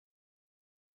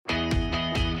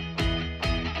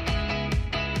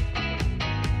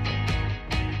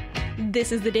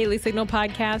This is the Daily Signal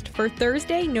podcast for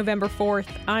Thursday, November 4th.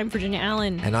 I'm Virginia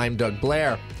Allen. And I'm Doug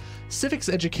Blair. Civics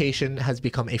education has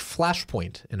become a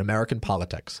flashpoint in American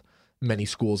politics. Many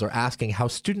schools are asking how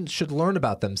students should learn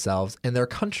about themselves and their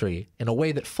country in a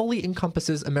way that fully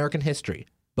encompasses American history,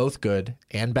 both good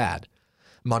and bad.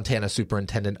 Montana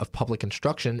Superintendent of Public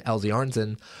Instruction, Elsie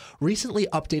Arnzen, recently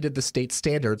updated the state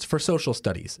standards for social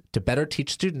studies to better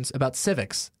teach students about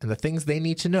civics and the things they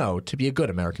need to know to be a good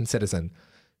American citizen.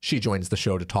 She joins the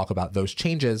show to talk about those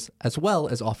changes, as well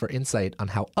as offer insight on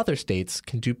how other states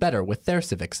can do better with their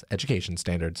civics education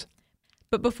standards.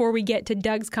 But before we get to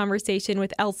Doug's conversation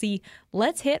with Elsie,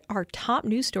 let's hit our top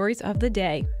news stories of the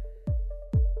day.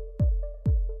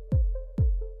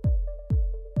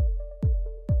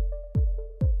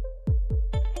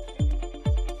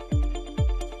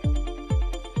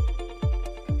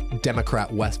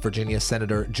 Democrat West Virginia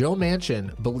Senator Joe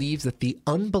Manchin believes that the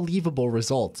unbelievable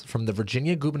results from the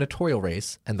Virginia gubernatorial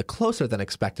race and the closer than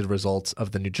expected results of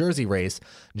the New Jersey race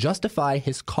justify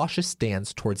his cautious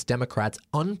stance towards Democrats'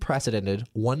 unprecedented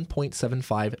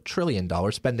 $1.75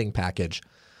 trillion spending package.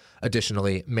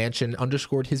 Additionally, Manchin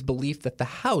underscored his belief that the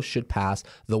House should pass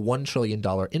the $1 trillion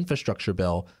infrastructure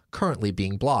bill currently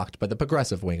being blocked by the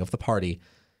progressive wing of the party.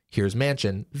 Here's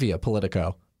Manchin via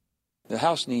Politico. The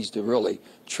House needs to really,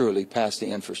 truly pass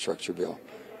the infrastructure bill.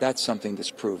 That's something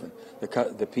that's proven.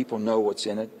 The people know what's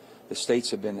in it. The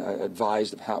states have been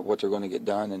advised of what they're going to get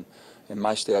done. And in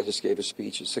my state, I just gave a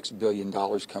speech. $6 billion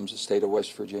comes to the state of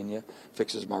West Virginia,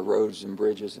 fixes my roads and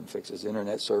bridges and fixes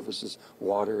internet services,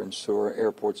 water and sewer,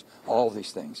 airports, all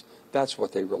these things. That's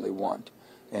what they really want.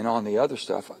 And on the other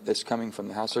stuff that's coming from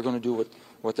the House, they're going to do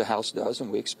what the House does,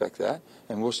 and we expect that.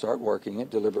 And we'll start working it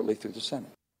deliberately through the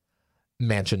Senate.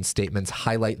 Manchin's statements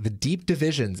highlight the deep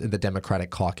divisions in the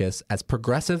Democratic caucus as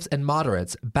progressives and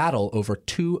moderates battle over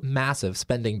two massive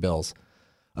spending bills.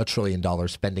 A $1 trillion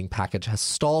spending package has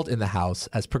stalled in the House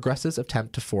as progressives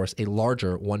attempt to force a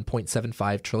larger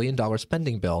 $1.75 trillion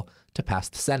spending bill to pass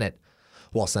the Senate,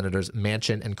 while Senators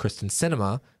Manchin and Kristen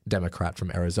Sinema, Democrat from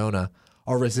Arizona,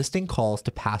 are resisting calls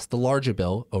to pass the larger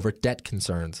bill over debt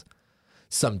concerns.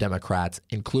 Some Democrats,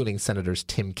 including Senators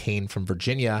Tim Kaine from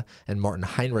Virginia and Martin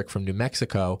Heinrich from New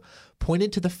Mexico,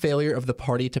 pointed to the failure of the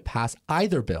party to pass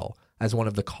either bill as one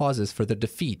of the causes for the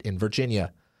defeat in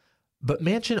Virginia. But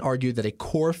Manchin argued that a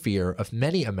core fear of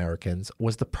many Americans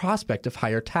was the prospect of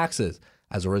higher taxes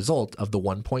as a result of the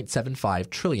 $1.75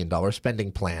 trillion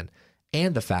spending plan,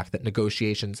 and the fact that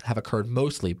negotiations have occurred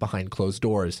mostly behind closed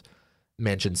doors.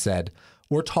 Manchin said,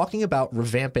 "We're talking about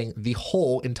revamping the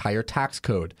whole entire tax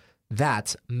code.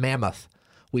 That's mammoth.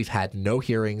 We've had no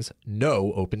hearings,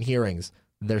 no open hearings.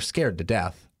 They're scared to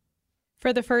death."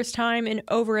 For the first time in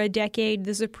over a decade,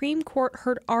 the Supreme Court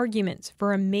heard arguments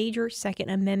for a major Second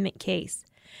Amendment case.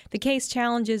 The case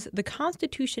challenges the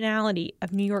constitutionality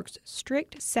of New York's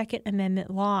strict Second Amendment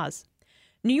laws.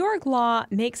 New York law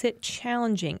makes it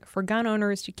challenging for gun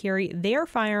owners to carry their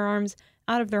firearms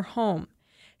out of their home.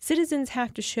 Citizens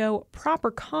have to show proper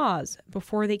cause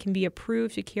before they can be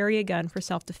approved to carry a gun for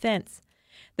self-defense.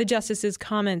 The justices'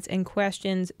 comments and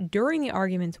questions during the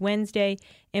arguments Wednesday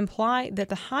imply that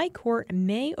the High Court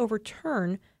may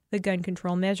overturn the gun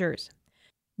control measures.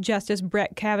 Justice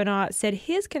Brett Kavanaugh said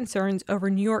his concerns over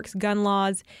New York's gun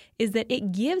laws is that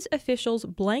it gives officials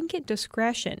blanket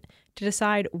discretion to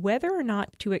decide whether or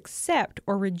not to accept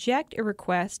or reject a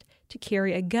request to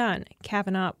carry a gun.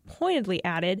 Kavanaugh pointedly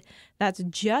added, "That's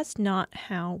just not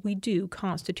how we do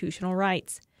constitutional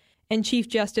rights." And Chief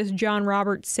Justice John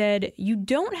Roberts said, "You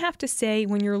don't have to say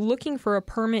when you're looking for a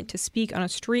permit to speak on a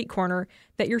street corner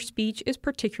that your speech is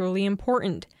particularly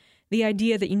important. The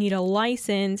idea that you need a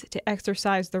license to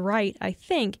exercise the right, I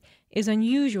think, is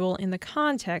unusual in the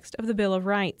context of the Bill of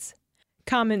Rights."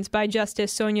 Comments by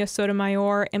Justice Sonia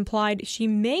Sotomayor implied she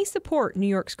may support New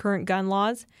York's current gun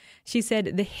laws. She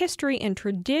said the history and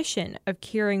tradition of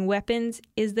carrying weapons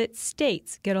is that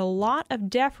states get a lot of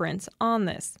deference on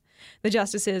this. The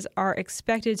justices are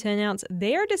expected to announce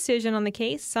their decision on the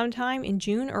case sometime in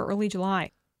June or early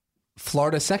July.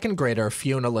 Florida second grader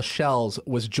Fiona Lascelles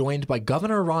was joined by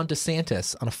Governor Ron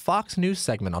DeSantis on a Fox News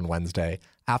segment on Wednesday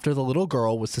after the little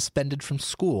girl was suspended from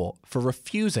school for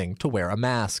refusing to wear a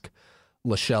mask.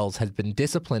 Lascelles has been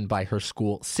disciplined by her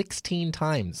school 16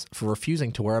 times for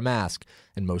refusing to wear a mask,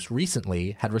 and most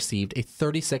recently had received a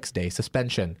 36-day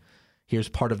suspension. Here's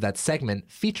part of that segment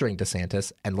featuring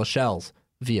DeSantis and Lascelles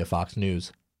via Fox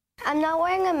News. I'm not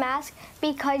wearing a mask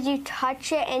because you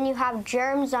touch it and you have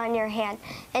germs on your hand,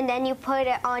 and then you put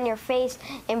it on your face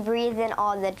and breathe in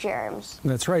all the germs.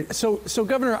 That's right. So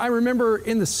Governor, I remember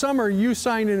in the summer you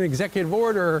signed an executive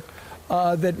order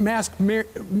that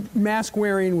mask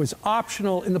wearing was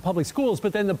optional in the public schools,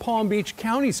 but then the Palm Beach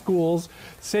County schools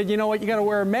said, you know what, you got to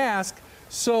wear a mask.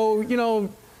 So,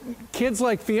 kids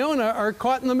like Fiona are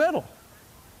caught in the middle.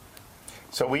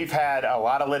 So we've had a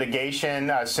lot of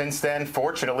litigation since then.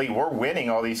 Fortunately, we're winning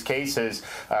all these cases,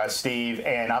 Steve,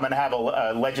 and I'm going to have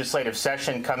a legislative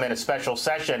session come in, a special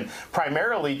session,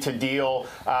 primarily to deal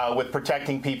with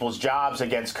protecting people's jobs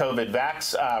against COVID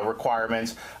vax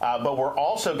requirements. But we're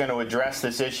also going to address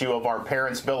this issue of our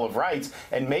Parents' Bill of Rights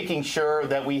and making sure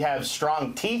that we have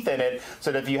strong teeth in it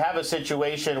so that if you have a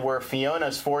situation where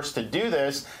Fiona's forced to do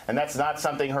this, and that's not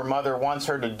something her mother wants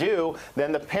her to do,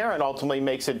 then the parent ultimately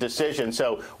makes a decision.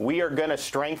 So we are going to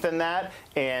strengthen that,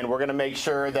 and we're going to make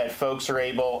sure that folks are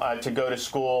able to go to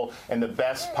school in the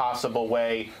best possible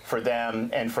way for them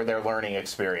and for their learning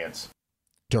experience.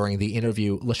 During the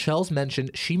interview, Lachelle's mentioned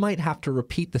she might have to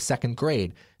repeat the second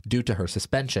grade due to her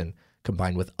suspension,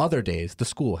 combined with other days the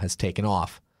school has taken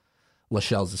off.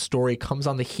 Lachelle's story comes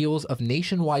on the heels of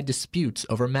nationwide disputes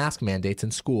over mask mandates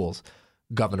in schools.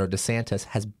 Governor DeSantis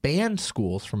has banned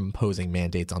schools from imposing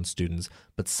mandates on students,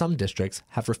 but some districts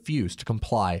have refused to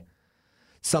comply.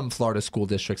 Some Florida school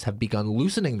districts have begun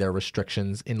loosening their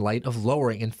restrictions in light of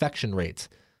lowering infection rates.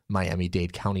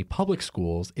 Miami-Dade County Public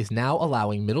Schools is now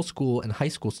allowing middle school and high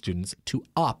school students to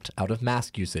opt out of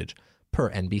mask usage, per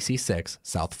NBC6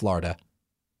 South Florida.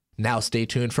 Now stay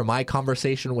tuned for my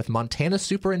conversation with Montana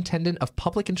Superintendent of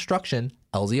Public Instruction,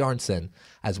 Elsie Arnson,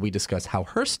 as we discuss how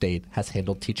her state has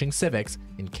handled teaching civics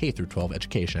in K-12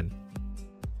 education.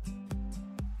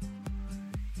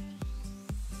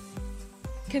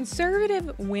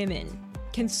 Conservative women,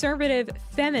 conservative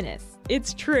feminists.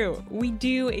 It's true, we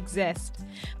do exist.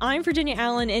 I'm Virginia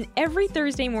Allen, and every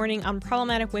Thursday morning on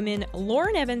Problematic Women,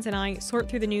 Lauren Evans and I sort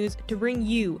through the news to bring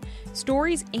you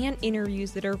stories and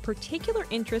interviews that are of particular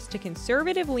interest to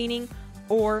conservative-leaning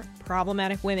or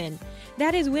problematic women.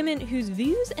 That is, women whose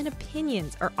views and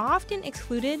opinions are often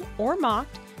excluded or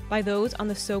mocked by those on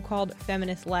the so-called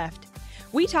feminist left.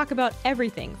 We talk about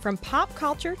everything from pop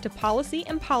culture to policy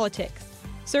and politics.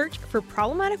 Search for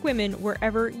Problematic Women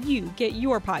wherever you get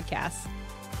your podcasts.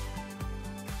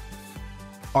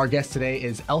 Our guest today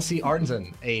is Elsie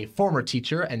Arnson, a former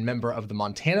teacher and member of the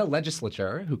Montana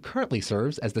legislature who currently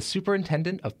serves as the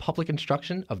Superintendent of Public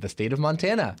Instruction of the state of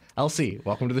Montana. Elsie,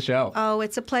 welcome to the show. Oh,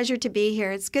 it's a pleasure to be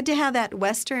here. It's good to have that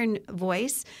Western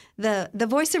voice, the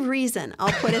voice of reason,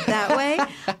 I'll put it that way,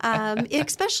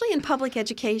 especially in public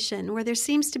education where there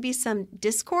seems to be some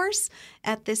discourse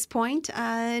at this point.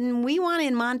 And we want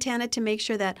in Montana to make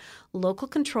sure that local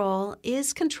control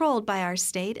is controlled by our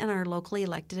state and our locally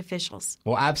elected officials.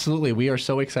 Well, absolutely. We are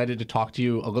so excited to talk to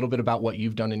you a little bit about what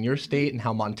you've done in your state and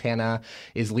how Montana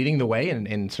is leading the way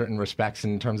in certain respects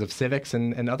in terms of civics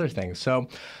and other things. So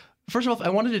first of all, I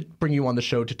wanted to bring you on the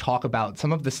show to talk about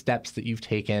some of the steps that you've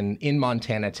taken in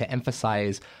Montana to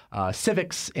emphasize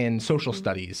civics and social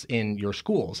studies in your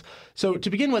schools. So to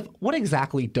begin with, what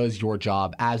exactly does your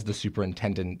job as the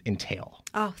superintendent entail?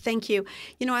 Oh, thank you.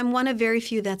 I'm one of very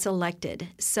few that's elected.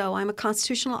 So I'm a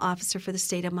constitutional officer for the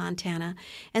state of Montana,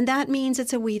 and that means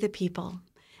it's a we the people.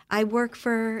 I work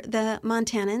for the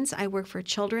Montanans. I work for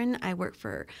children. I work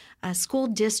for school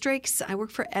districts. I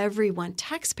work for everyone.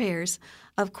 Taxpayers,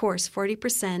 of course,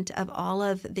 40% of all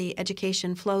of the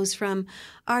education flows from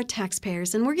our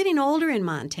taxpayers. And we're getting older in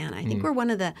Montana. I think we're one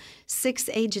of the 6th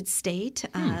aged state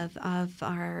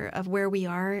of where we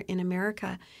are in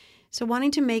America. So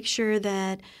wanting to make sure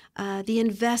that the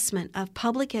investment of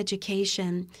public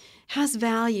education has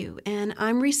value, and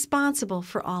I'm responsible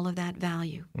for all of that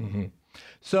value. Mm-hmm.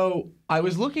 So I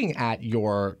was looking at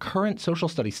your current social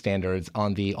studies standards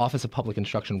on the Office of Public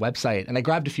Instruction website, and I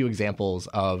grabbed a few examples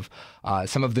of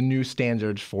some of the new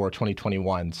standards for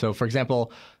 2021. So, for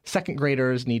example, second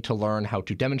graders need to learn how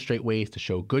to demonstrate ways to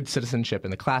show good citizenship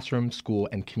in the classroom, school,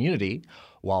 and community,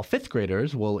 while fifth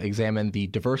graders will examine the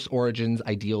diverse origins,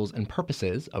 ideals, and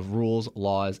purposes of rules,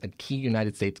 laws, and key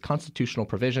United States constitutional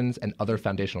provisions and other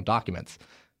foundational documents.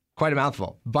 Quite a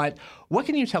mouthful. But what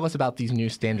can you tell us about these new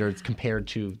standards compared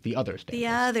to the other standards? The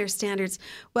other standards.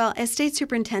 Well, as state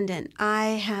superintendent, I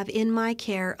have in my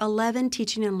care 11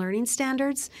 teaching and learning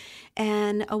standards,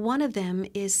 and one of them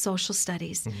is social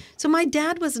studies. Mm-hmm. So my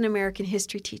dad was an American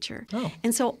history teacher,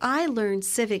 and so I learned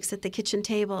civics at the kitchen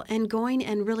table and going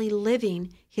and really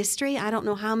living history. I don't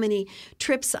know how many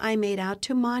trips I made out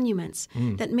to monuments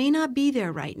that may not be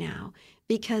there right now,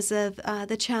 because of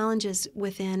the challenges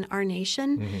within our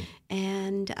nation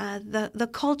and the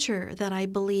culture that I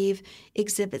believe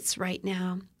exhibits right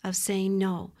now of saying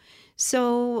no.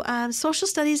 So social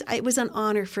studies, it was an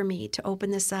honor for me to open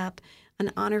this up,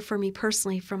 an honor for me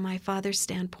personally from my father's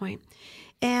standpoint.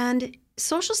 And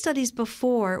social studies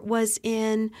before was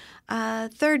in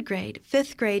 3rd grade,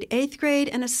 5th grade, 8th grade,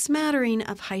 and a smattering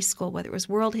of high school, whether it was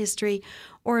world history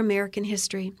or American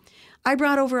history. I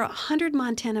brought over 100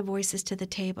 Montana voices to the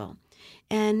table.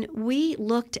 And we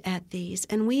looked at these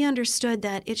and we understood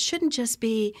that it shouldn't just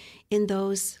be in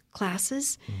those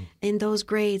classes, in those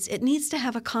grades. It needs to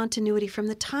have a continuity from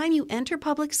the time you enter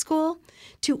public school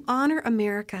to honor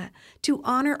America, to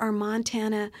honor our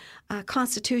Montana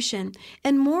Constitution,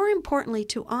 and more importantly,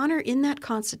 to honor in that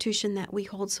Constitution that we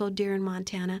hold so dear in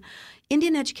Montana,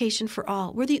 Indian education for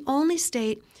all. We're the only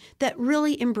state that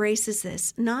really embraces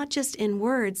this, not just in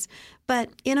words, but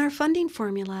in our funding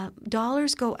formula.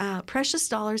 Dollars go out, precious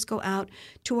dollars go out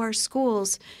to our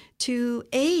schools to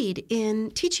aid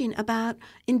in teaching about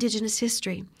Indigenous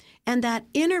history and that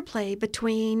interplay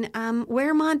between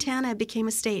where Montana became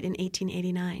a state in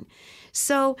 1889.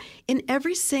 So in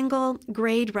every single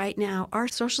grade right now, our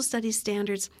social studies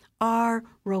standards are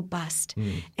robust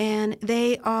and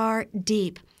they are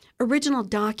deep. Original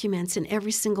documents in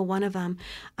every single one of them.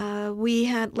 We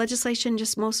had legislation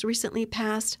just most recently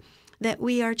passed that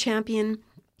we are champion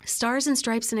stars and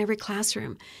stripes in every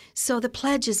classroom. So the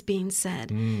pledge is being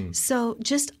said. So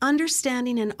just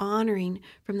understanding and honoring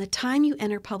from the time you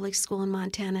enter public school in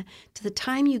Montana to the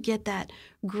time you get that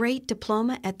great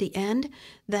diploma at the end,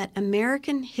 that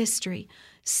American history,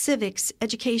 civics,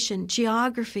 education,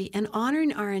 geography, and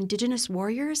honoring our Indigenous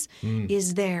warriors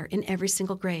is there in every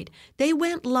single grade. They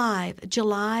went live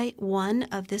July 1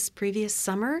 of this previous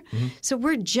summer. So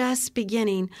we're just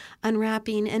beginning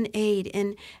unwrapping an aid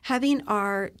and having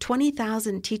our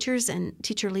 20,000 teachers and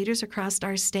teacher leaders across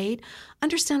our state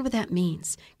understand what that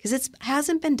means, because it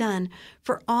hasn't been done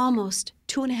for almost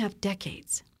 2.5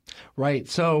 decades. Right.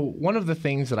 So one of the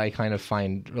things that I kind of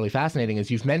find really fascinating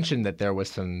is you've mentioned that there was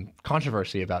some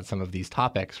controversy about some of these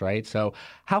topics, right? So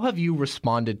how have you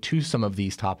responded to some of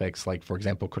these topics, like, for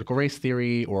example, critical race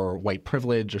theory or white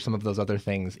privilege or some of those other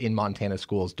things in Montana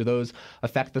schools? Do those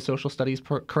affect the social studies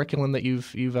curriculum that you've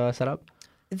set up?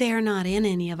 They're not in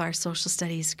any of our social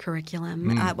studies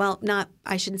curriculum.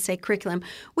 I shouldn't say curriculum.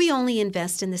 We only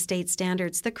invest in the state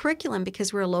standards. The curriculum,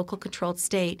 because we're a local controlled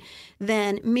state,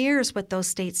 then mirrors what those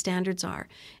state standards are.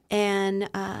 And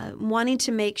wanting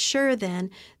to make sure then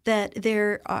that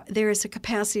there is a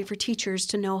capacity for teachers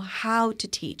to know how to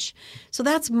teach. So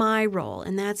that's my role,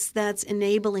 and that's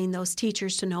enabling those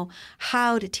teachers to know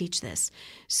how to teach this.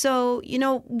 So,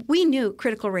 we knew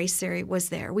critical race theory was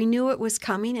there. We knew it was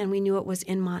coming, and we knew it was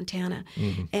in Montana.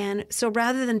 And so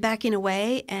rather than backing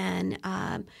away and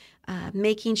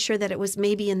making sure that it was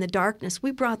maybe in the darkness,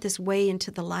 we brought this way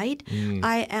into the light.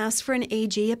 I asked for an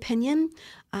AG opinion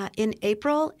in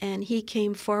April, and he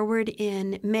came forward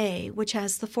in May, which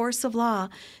has the force of law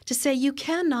to say you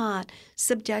cannot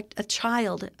subject a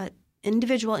child, an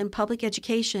individual in public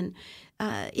education,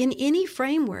 in any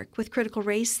framework with critical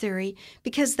race theory,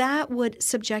 because that would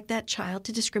subject that child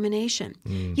to discrimination.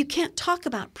 You can't talk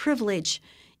about privilege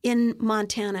in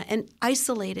Montana and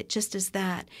isolate it just as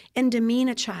that and demean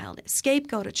a child,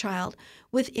 scapegoat a child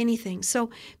with anything.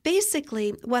 So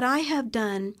basically what I have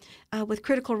done with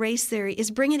critical race theory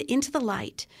is bring it into the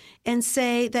light and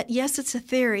say that, yes, it's a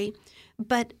theory,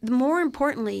 but more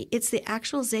importantly, it's the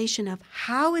actualization of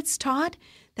how it's taught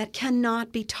that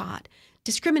cannot be taught.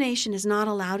 Discrimination is not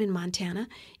allowed in Montana,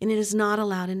 and it is not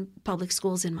allowed in public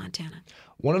schools in Montana.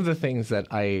 One of the things that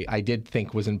I did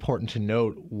think was important to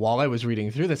note while I was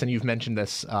reading through this, and you've mentioned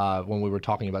this when we were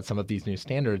talking about some of these new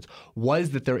standards,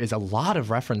 was that there is a lot of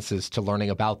references to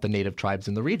learning about the native tribes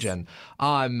in the region.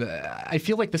 I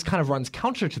feel like this kind of runs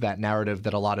counter to that narrative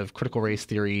that a lot of critical race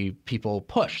theory people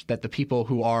push, that the people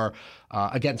who are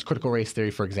against critical race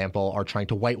theory, for example, are trying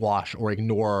to whitewash or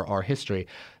ignore our history.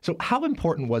 So how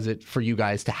important was it for you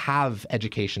guys to have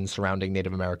education surrounding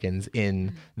Native Americans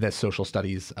in the social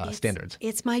studies standards?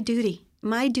 It's my duty.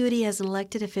 My duty as an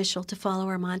elected official to follow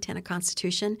our Montana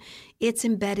Constitution. It's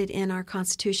embedded in our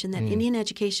Constitution that Indian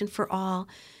education for all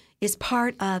is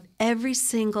part of every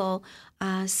single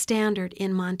standard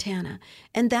in Montana.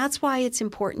 And that's why it's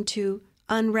important to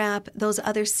unwrap those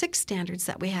other 6 standards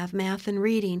that we have, math and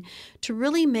reading, to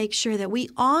really make sure that we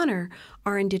honor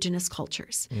our Indigenous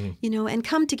cultures, and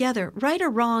come together, right or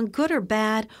wrong, good or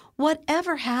bad,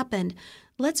 whatever happened.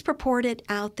 let's purport it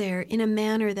out there in a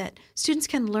manner that students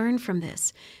can learn from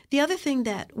this. The other thing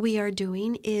that we are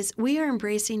doing is we are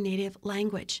embracing native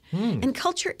language. And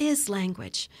culture is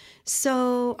language.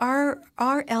 So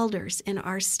our elders in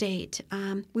our state,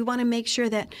 we want to make sure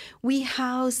that we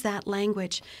house that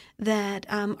language, that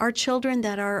our children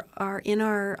that are in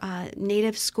our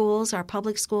native schools, our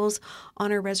public schools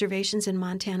on our reservations in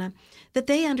Montana, that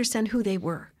they understand who they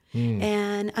were.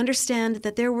 And understand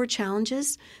that there were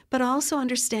challenges, but also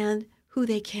understand who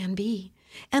they can be.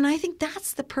 And I think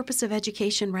that's the purpose of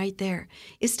education right there,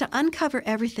 is to uncover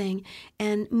everything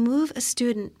and move a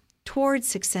student towards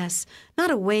success,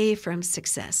 not away from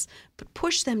success, but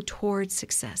push them towards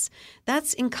success.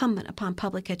 That's incumbent upon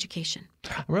public education.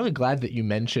 I'm really glad that you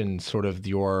mentioned sort of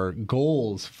your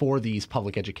goals for these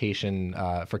public education,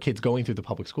 for kids going through the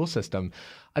public school system.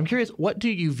 I'm curious, what do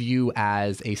you view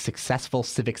as a successful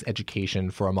civics education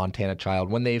for a Montana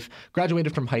child? When they've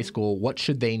graduated from high school, what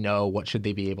should they know? What should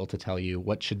they be able to tell you?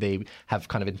 What should they have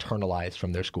kind of internalized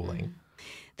from their schooling?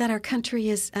 That our country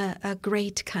is a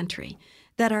great country.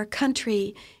 That our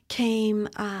country came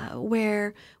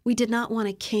where we did not want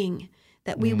a king,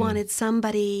 that we wanted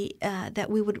somebody that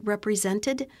we would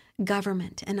represented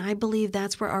government. And I believe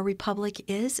that's where our republic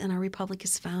is, and our republic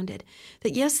is founded.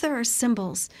 That yes, there are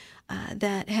symbols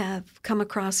that have come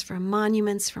across from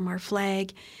monuments, from our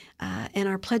flag, and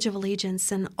our Pledge of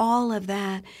Allegiance, and all of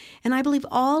that. And I believe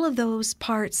all of those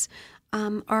parts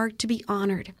are to be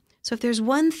honored. So if there's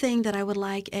one thing that I would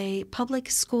like a public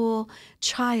school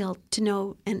child to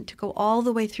know and to go all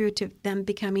the way through to them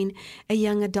becoming a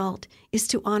young adult is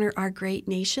to honor our great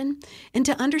nation and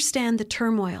to understand the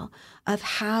turmoil of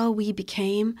how we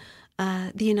became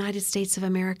the United States of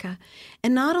America.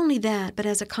 And not only that, but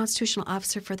as a constitutional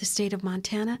officer for the state of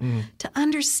Montana, to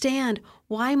understand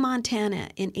why Montana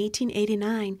in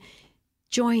 1889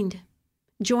 joined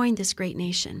this great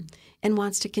nation and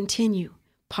wants to continue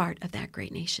part of that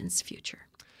great nation's future.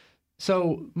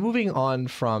 So moving on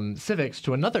from civics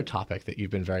to another topic that you've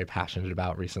been very passionate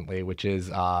about recently, which is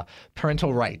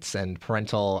parental rights and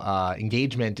parental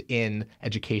engagement in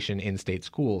education in state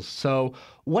schools. So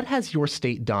what has your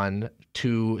state done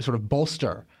to sort of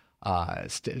bolster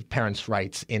parents'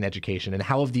 rights in education, and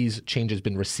how have these changes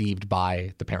been received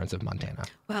by the parents of Montana?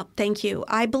 Well, thank you.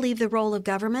 I believe the role of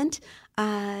government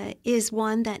is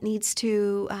one that needs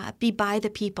to be by the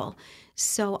people.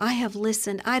 So I have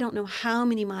listened. I don't know how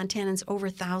many Montanans, over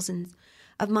thousands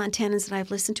of Montanans that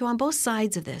I've listened to on both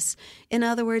sides of this. In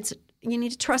other words, you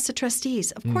need to trust the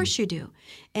trustees. Of course you do.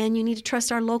 And you need to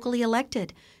trust our locally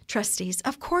elected trustees.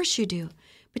 Of course you do.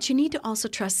 But you need to also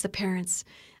trust the parents.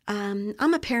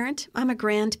 I'm a parent. I'm a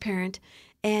grandparent.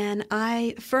 And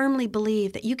I firmly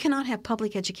believe that you cannot have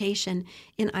public education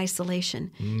in isolation.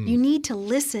 You need to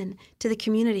listen to the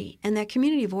community, and that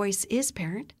community voice is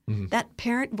parent. That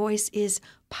parent voice is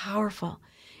powerful.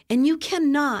 And you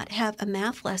cannot have a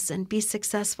math lesson be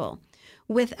successful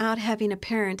without having a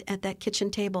parent at that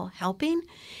kitchen table helping.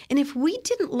 And if we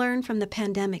didn't learn from the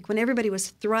pandemic, when everybody was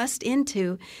thrust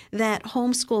into that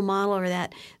homeschool model or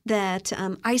that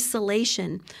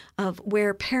isolation of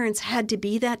where parents had to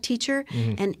be that teacher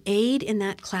and aid in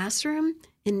that classroom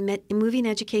in moving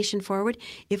education forward,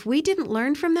 if we didn't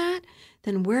learn from that,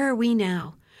 then where are we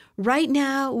now? Right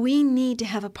now, we need to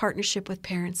have a partnership with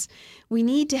parents. We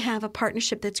need to have a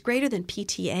partnership that's greater than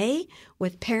PTA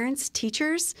with parents,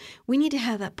 teachers. We need to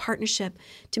have that partnership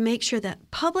to make sure that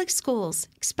public schools,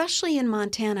 especially in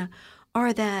Montana,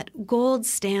 are that gold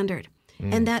standard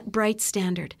and that bright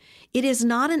standard. It is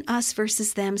not an us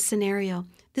versus them scenario.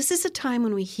 This is a time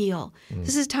when we heal.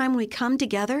 This is a time when we come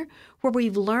together where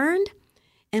we've learned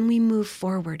and we move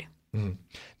forward.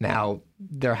 Now,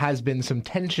 there has been some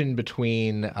tension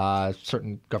between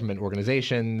certain government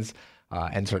organizations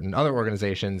and certain other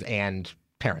organizations and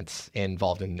parents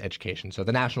involved in education. So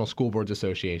the National School Boards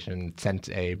Association sent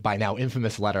a, by now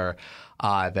infamous letter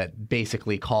that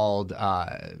basically called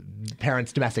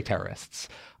parents domestic terrorists.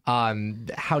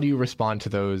 How do you respond to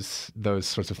those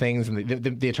sorts of things? And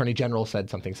the Attorney General said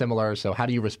something similar. So how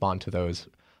do you respond to those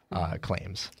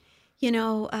claims? You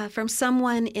know, from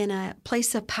someone in a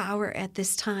place of power at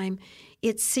this time,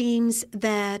 it seems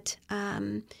that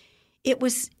it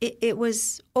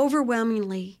was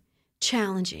overwhelmingly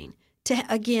challenging to,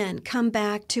 again, come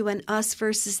back to an us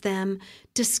versus them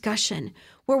discussion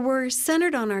where we're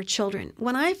centered on our children.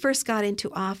 When I first got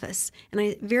into office,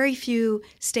 and very few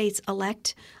states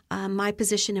elect my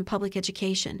position in public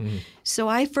education. So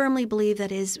I firmly believe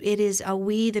that it is a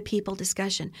we the people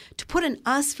discussion. To put an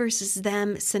us versus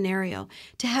them scenario,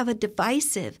 to have a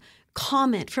divisive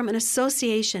comment from an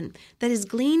association that is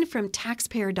gleaned from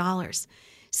taxpayer dollars,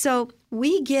 So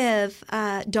we give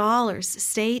dollars.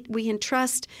 State, we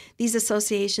entrust these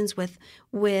associations with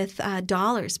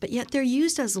dollars, but yet they're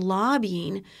used as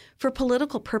lobbying for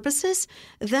political purposes.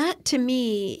 That, to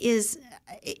me, is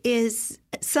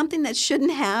something that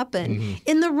shouldn't happen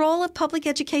in the role of public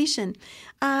education.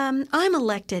 I'm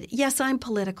elected. Yes, I'm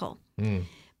political.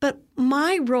 But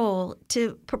my role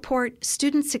to purport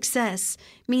student success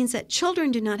means that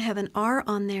children do not have an R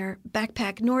on their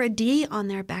backpack nor a D on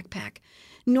their backpack,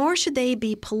 nor should they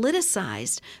be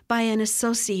politicized by an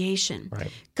association.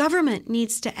 Right. Government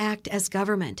needs to act as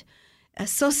government.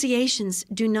 Associations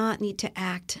do not need to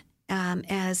act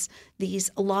as these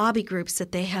lobby groups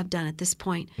that they have done at this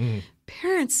point.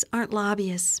 Parents aren't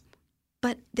lobbyists,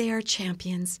 but they are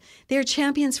champions. They are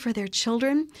champions for their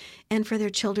children and for their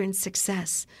children's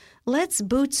success. Let's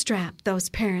bootstrap those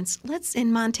parents.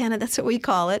 In Montana, that's what we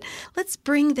call it. Let's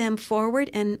bring them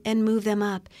forward and move them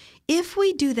up. If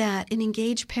we do that and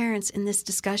engage parents in this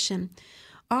discussion,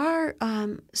 our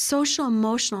social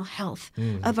emotional health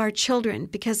of our children,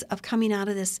 because of coming out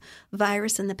of this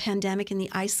virus and the pandemic and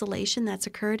the isolation that's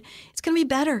occurred, it's going to be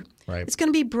better. Right. It's going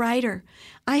to be brighter.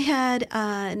 I had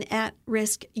an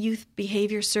at-risk youth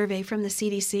behavior survey from the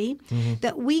CDC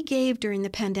that we gave during the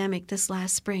pandemic this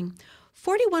last spring.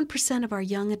 41% of our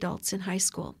young adults in high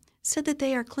school said that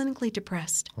they are clinically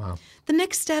depressed. Wow. The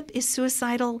next step is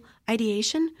suicidal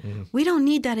ideation. We don't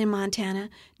need that in Montana.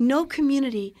 No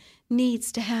community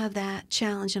needs to have that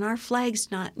challenge, and our flags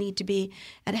do not need to be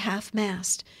at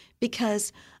half-mast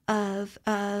because of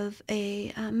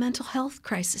a mental health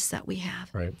crisis that we have.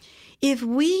 Right. If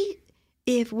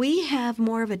we have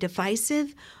more of a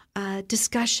divisive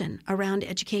discussion around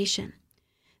education,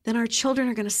 then our children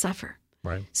are going to suffer.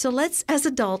 Right. So let's, as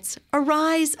adults,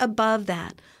 arise above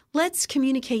that. Let's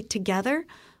communicate together.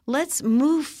 Let's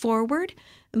move forward.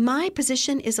 My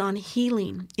position is on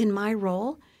healing in my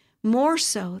role, more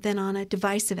so than on a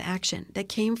divisive action that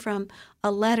came from a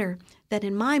letter that,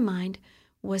 in my mind,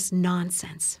 was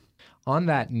nonsense. On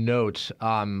that note,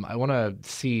 I want to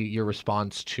see your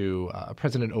response to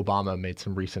President Obama made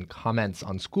some recent comments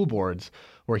on school boards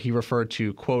where he referred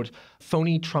to, quote,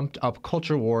 phony trumped-up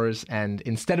culture wars, and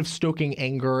instead of stoking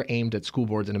anger aimed at school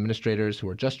boards and administrators who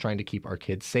are just trying to keep our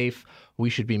kids safe, we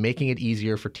should be making it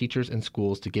easier for teachers and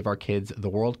schools to give our kids the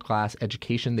world-class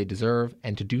education they deserve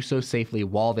and to do so safely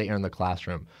while they are in the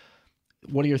classroom.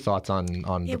 What are your thoughts on the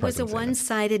president's It was a statement?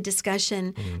 one-sided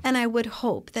discussion, and I would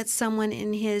hope that someone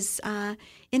in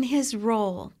his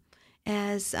role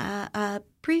as a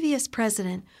previous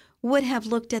president would have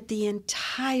looked at the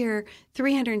entire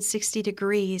 360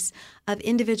 degrees of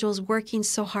individuals working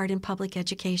so hard in public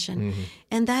education,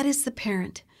 and that is the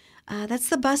parent. That's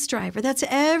the bus driver. That's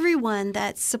everyone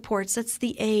that supports. That's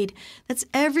the aide. That's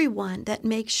everyone that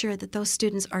makes sure that those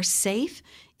students are safe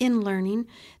in learning,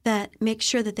 that makes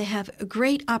sure that they have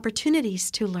great opportunities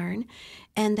to learn,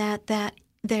 and that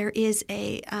there is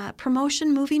a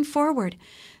promotion moving forward.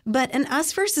 But an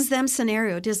us versus them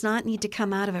scenario does not need to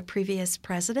come out of a previous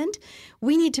president.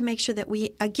 We need to make sure that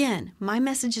my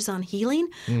message is on healing.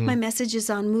 My message is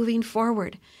on moving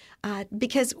forward,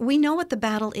 because we know what the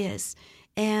battle is.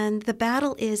 And the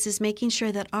battle is making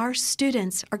sure that our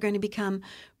students are going to become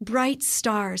bright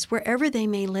stars wherever they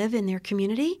may live in their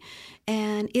community.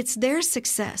 And it's their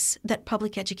success that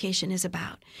public education is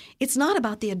about. It's not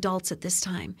about the adults at this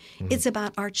time. It's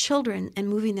about our children and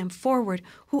moving them forward,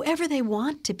 whoever they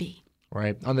want to be.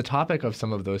 Right. On the topic of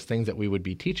some of those things that we would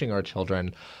be teaching our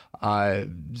children,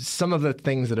 some of the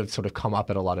things that have sort of come up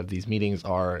at a lot of these meetings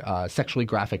are sexually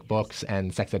graphic books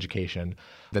and sex education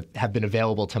that have been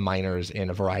available to minors in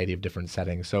a variety of different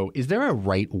settings. So is there a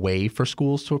right way for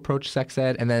schools to approach sex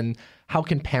ed? And then how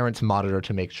can parents monitor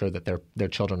to make sure that their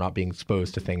children are not being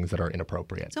exposed to things that are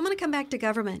inappropriate? So I'm going to come back to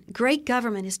government. Great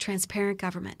government is transparent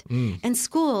government. And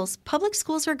schools, public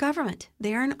schools are government.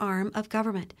 They are an arm of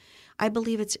government. I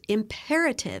believe it's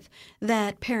imperative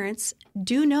that parents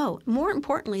do know, more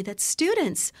importantly, that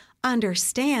students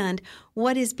understand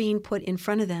what is being put in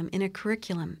front of them in a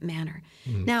curriculum manner.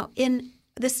 Now, in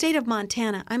the state of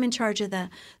Montana, I'm in charge of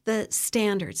the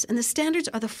standards, and the standards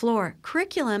are the floor.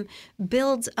 Curriculum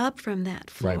builds up from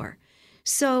that floor. Right.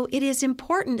 So it is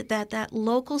important that that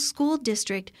local school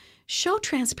district show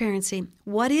transparency.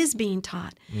 What is being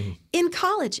taught? In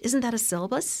college, isn't that a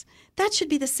syllabus? That should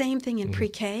be the same thing in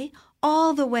pre-K,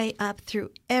 all the way up through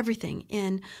everything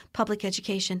in public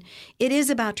education. It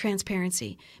is about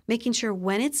transparency, making sure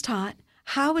when it's taught,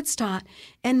 how it's taught,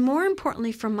 and more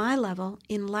importantly, from my level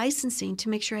in licensing, to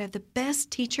make sure I have the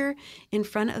best teacher in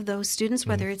front of those students,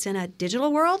 whether it's in a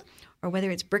digital world or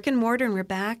whether it's brick and mortar and we're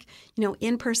back,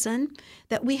 in person,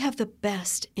 that we have the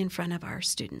best in front of our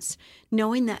students,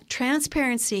 knowing that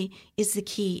transparency is the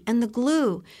key and the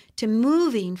glue to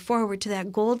moving forward to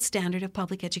that gold standard of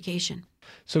public education.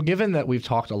 So given that we've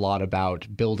talked a lot about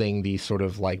building these sort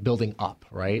of like building up,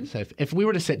 right? So if we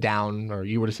were to sit down, or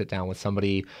you were to sit down with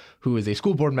somebody who is a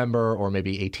school board member or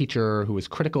maybe a teacher who is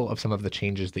critical of some of the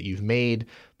changes that you've made,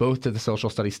 both to the social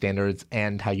studies standards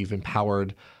and how you've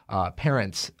empowered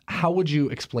parents, how would you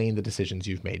explain the decisions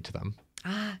you've made to them?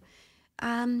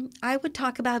 I would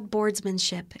talk about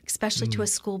boardsmanship, especially to a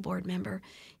school board member,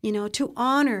 to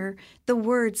honor the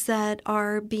words that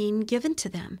are being given to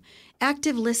them.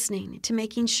 Active listening, to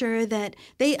making sure that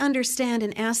they understand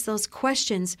and ask those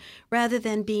questions rather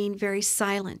than being very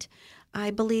silent. I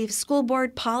believe school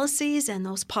board policies and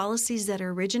those policies that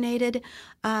are originated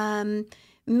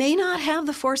may not have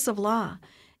the force of law.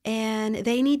 And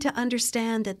they need to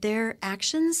understand that their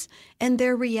actions and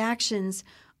their reactions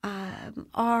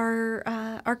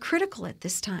are critical at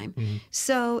this time. Mm-hmm.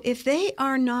 So if they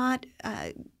are not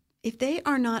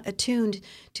attuned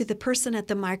to the person at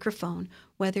the microphone,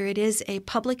 whether it is a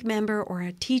public member or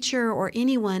a teacher or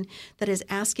anyone that is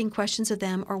asking questions of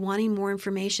them or wanting more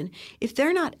information, if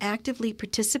they're not actively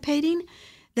participating,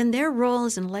 then their role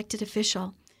as an elected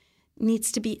official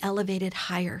needs to be elevated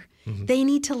higher. Mm-hmm. They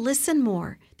need to listen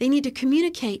more. They need to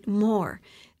communicate more.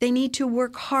 They need to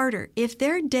work harder. If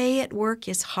their day at work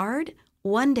is hard,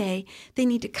 one day, they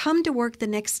need to come to work the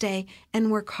next day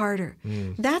and work harder.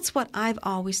 That's what I've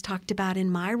always talked about in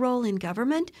my role in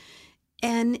government,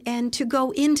 and to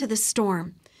go into the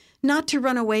storm, not to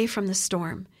run away from the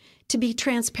storm, to be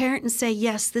transparent and say,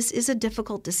 yes, this is a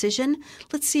difficult decision.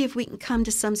 Let's see if we can come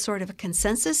to some sort of a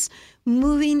consensus,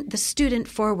 moving the student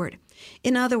forward.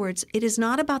 In other words, it is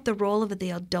not about the role of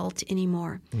the adult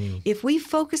anymore. If we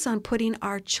focus on putting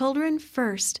our children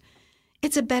first,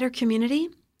 it's a better community,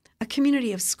 a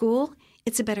community of school.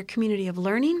 It's a better community of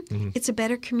learning. It's a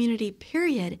better community,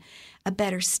 period, a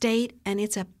better state, and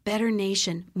it's a better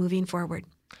nation moving forward.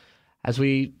 As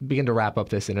we begin to wrap up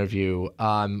this interview,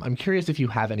 I'm curious if you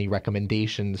have any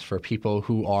recommendations for people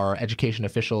who are education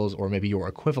officials or maybe your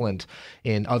equivalent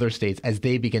in other states as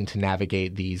they begin to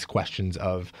navigate these questions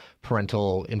of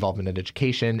parental involvement in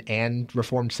education and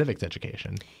reformed civics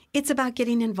education. It's about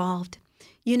getting involved.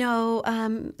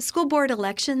 School board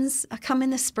elections come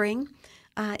in the spring.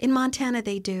 In Montana,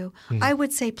 they do. I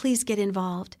would say, please get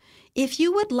involved. If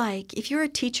you're a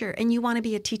teacher and you want to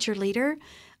be a teacher leader,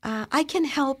 I can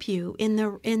help you in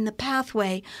the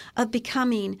pathway of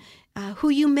becoming who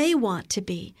you may want to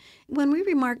be. When we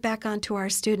remark back onto our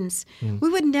students, we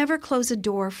would never close a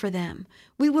door for them.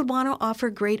 We would want to offer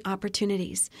great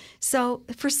opportunities. So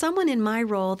for someone in my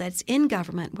role that's in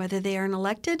government, whether they are an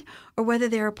elected or whether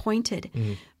they're appointed,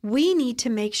 we need to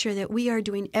make sure that we are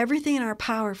doing everything in our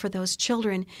power for those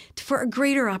children for a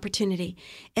greater opportunity.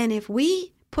 And if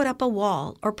we put up a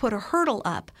wall or put a hurdle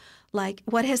up, like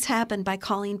what has happened by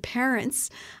calling parents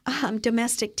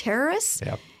domestic terrorists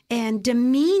and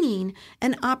demeaning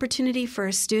an opportunity for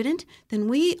a student, then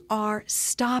we are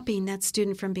stopping that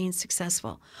student from being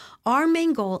successful. Our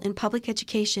main goal in public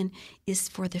education is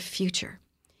for the future.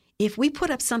 If we put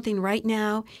up something right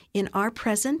now in our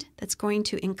present that's going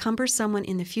to encumber someone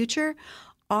in the future,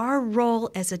 our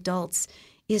role as adults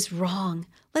is wrong.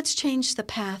 Let's change the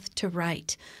path to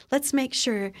right. Let's make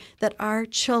sure that our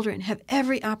children have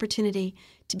every opportunity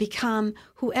to become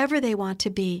whoever they want to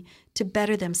be, to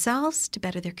better themselves, to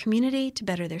better their community, to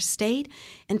better their state,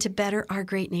 and to better our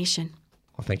great nation.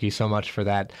 Well, thank you so much for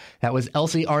that. That was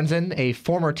Elsie Arnzen, a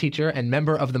former teacher and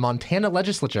member of the Montana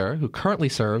legislature who currently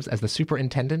serves as the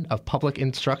superintendent of public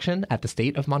instruction at the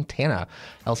state of Montana.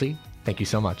 Elsie, thank you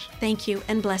so much. Thank you,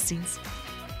 and blessings.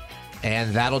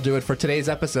 And that'll do it for today's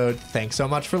episode. Thanks so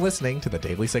much for listening to the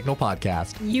Daily Signal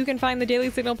podcast. You can find the Daily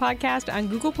Signal podcast on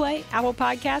Google Play, Apple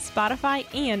Podcasts, Spotify,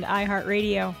 and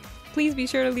iHeartRadio. Please be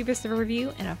sure to leave us a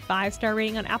review and a 5-star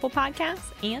rating on Apple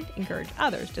Podcasts and encourage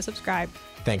others to subscribe.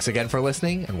 Thanks again for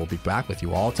listening, and we'll be back with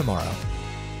you all tomorrow.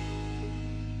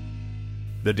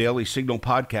 The Daily Signal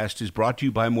podcast is brought to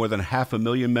you by more than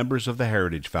 500,000 members of the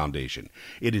Heritage Foundation.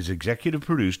 It is executive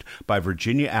produced by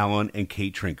Virginia Allen and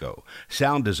Kate Trinko.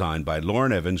 Sound designed by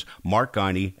Lauren Evans, Mark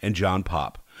Guiney, and John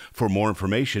Popp. For more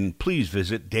information, please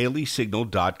visit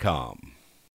dailysignal.com.